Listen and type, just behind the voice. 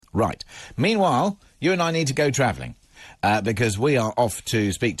Right. Meanwhile, you and I need to go travelling. Because we are off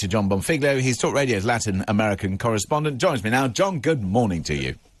to speak to John Bonfiglio. He's Talk Radio's Latin American correspondent. Joins me now. John, good morning to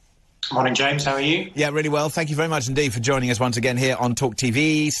you. Morning, James. How are you? Yeah, really well. Thank you very much indeed for joining us once again here on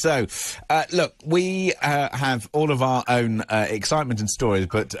TalkTV. So, look, we have all of our own excitement and stories,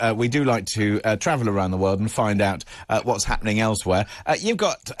 but we do like to travel around the world and find out what's happening elsewhere. You've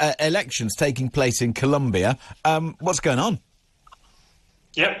got elections taking place in Colombia. What's going on?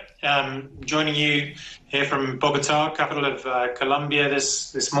 Yep. Joining you here from Bogota, capital of Colombia,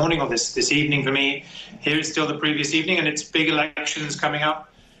 this morning, or this evening for me. Here it's still the previous evening, and it's big elections coming up.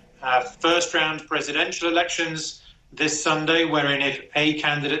 First round presidential elections this Sunday, wherein if a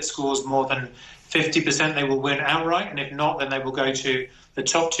candidate scores more than 50%, they will win outright, and if not, then they will go to the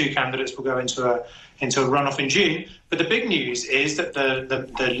top two candidates will go into a runoff in June. But the big news is that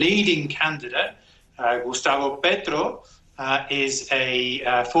the leading candidate, Gustavo Petro, is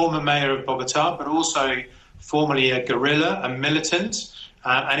a former mayor of Bogota, but also formerly a guerrilla, a militant,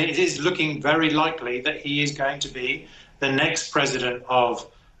 and it is looking very likely that he is going to be the next president of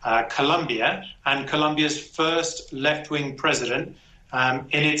Colombia, and Colombia's first left-wing president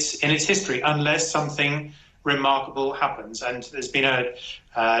in its history, unless something remarkable happens. And there's been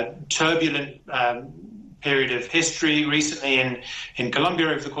a turbulent period of history recently in Colombia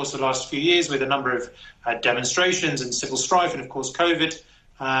over the course of the last few years, with a number of demonstrations and civil strife, and of course COVID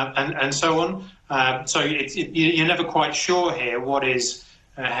and so on. So you're never quite sure here what is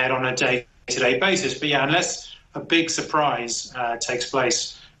ahead on a day-to-day basis. But yeah, unless a big surprise takes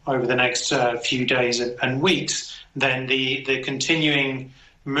place over the next few days and weeks, then the continuing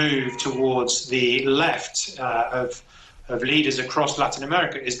move towards the left of leaders across Latin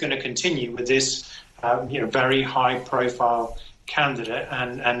America is going to continue with this very high-profile candidate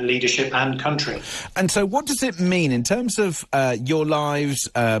and leadership and country. And so what does it mean in terms of your lives,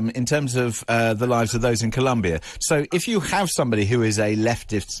 in terms of the lives of those in Colombia? So if you have somebody who is a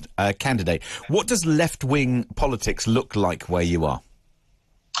leftist candidate, what does left-wing politics look like where you are?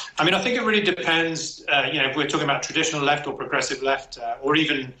 I mean, I think it really depends, if we're talking about traditional left or progressive left, or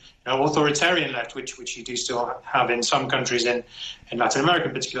even authoritarian left, which you do still have in some countries in Latin America,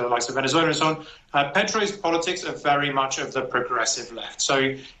 particularly the likes of Venezuela and so on. Petro's politics are very much of the progressive left.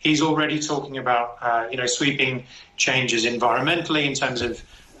 So he's already talking about, sweeping changes environmentally in terms of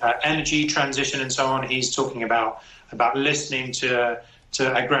energy transition and so on. He's talking about listening to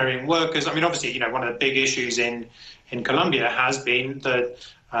agrarian workers. I mean, obviously, one of the big issues in Colombia has been the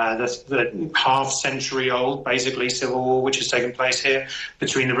half-century-old, basically, civil war which has taken place here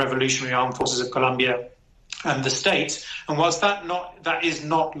between the Revolutionary Armed Forces of Colombia and the state. And whilst that is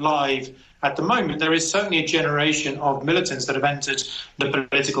not live at the moment, there is certainly a generation of militants that have entered the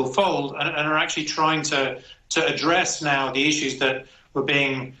political fold and are actually trying to address now the issues that were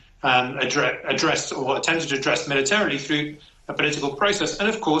being addressed or attempted to address militarily through a political process. And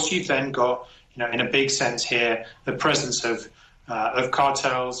of course, you've then got, in a big sense here, the presence of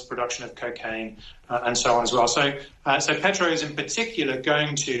cartels, production of cocaine, and so on as well. So Petro is in particular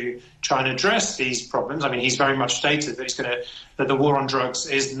going to try and address these problems. I mean, he's very much stated that that the war on drugs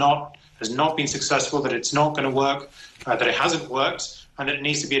has not been successful, that it's not going to work, that it hasn't worked, and that it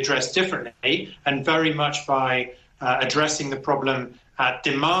needs to be addressed differently, and very much by addressing the problem at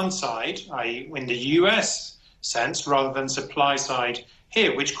demand side, i.e. in the US sense, rather than supply side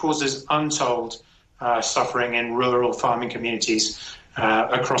here, which causes untold suffering in rural farming communities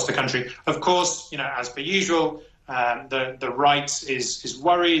across the country. Of course, as per usual, the right is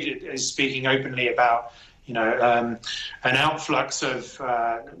worried, is speaking openly about an outflux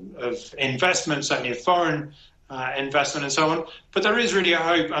of investment, certainly of foreign investment and so on. But there is really a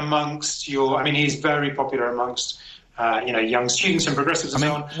hope amongst he's very popular amongst young students and progressives and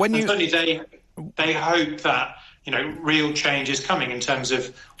so on. And certainly they hope that real change is coming in terms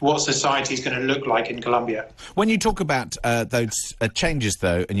of what society is going to look like in Colombia. When you talk about those changes,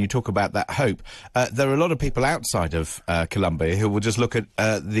 though, and you talk about that hope, there are a lot of people outside of Colombia who will just look at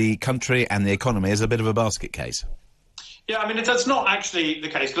the country and the economy as a bit of a basket case. Yeah, I mean, that's not actually the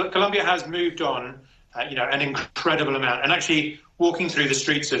case. Colombia has moved on, an incredible amount. And actually walking through the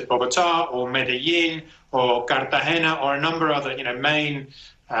streets of Bogota or Medellin or Cartagena or a number of other, main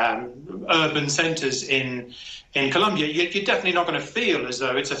urban centres in Colombia, you're definitely not going to feel as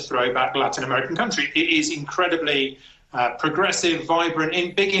though it's a throwback Latin American country. It is incredibly progressive, vibrant,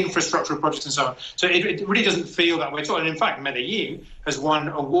 in big infrastructural projects and so on. So it really doesn't feel that way at all. And in fact, Medellin has won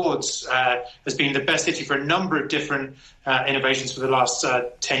awards, has been the best city for a number of different innovations for the last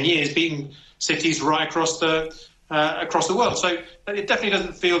 10 years, beating cities right across the across the world. So it definitely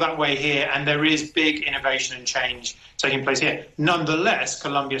doesn't feel that way here, and there is big innovation and change taking place here. Nonetheless,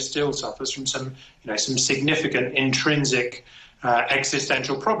 Colombia still suffers from some significant intrinsic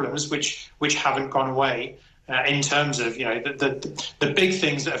existential problems which haven't gone away. In terms of the big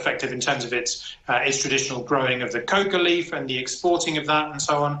things that affect it in terms of its traditional growing of the coca leaf and the exporting of that and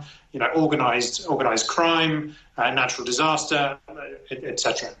so on, organised crime, natural disaster,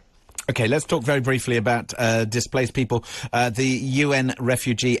 etc. Okay, let's talk very briefly about displaced people. The UN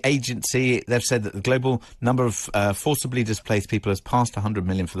Refugee Agency, they've said that the global number of forcibly displaced people has passed 100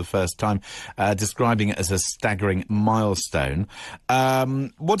 million for the first time, describing it as a staggering milestone.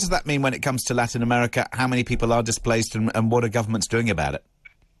 What does that mean when it comes to Latin America? How many people are displaced, and what are governments doing about it?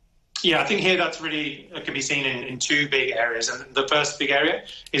 Yeah, I think here that's really can be seen in two big areas. And the first big area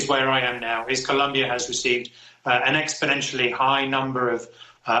is where I am now, is Colombia has received an exponentially high number of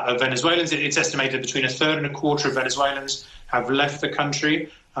Venezuelans. It's estimated between a third and a quarter of Venezuelans have left the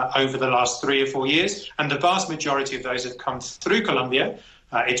country over the last 3 or 4 years, and the vast majority of those have come through Colombia.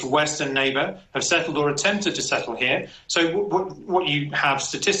 Its western neighbour, have settled or attempted to settle here. So what you have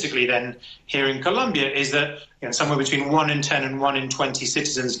statistically then here in Colombia is that somewhere between 1 in 10 and 1 in 20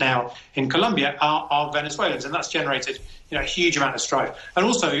 citizens now in Colombia are Venezuelans, and that's generated a huge amount of strife, and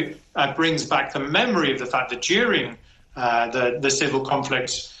also brings back the memory of the fact that during the civil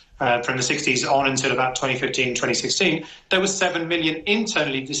conflict from the 60s on until about 2015, 2016, there were 7 million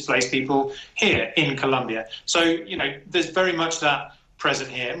internally displaced people here in Colombia. So, there's very much that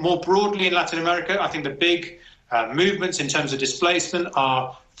present here. More broadly in Latin America, I think the big movements in terms of displacement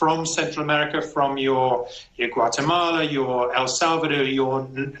are from Central America, from your Guatemala, your El Salvador, your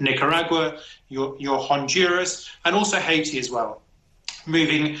Nicaragua, your Honduras, and also Haiti as well.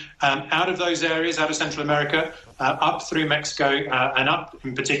 Moving out of those areas, out of Central America, up through Mexico, and up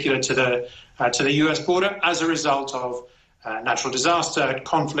in particular to the US border as a result of natural disaster,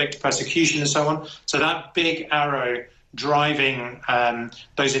 conflict, persecution, and so on. So that big arrow driving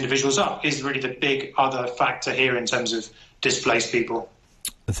those individuals up is really the big other factor here in terms of displaced people.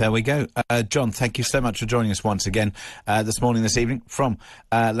 There we go. John, thank you so much for joining us once again this evening from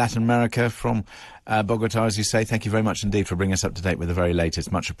Latin America, from Bogota, as you say. Thank you very much indeed for bringing us up to date with the very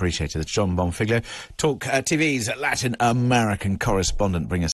latest. Much appreciated. It's John Bonfiglio, TalkTV's Latin American correspondent, bringing us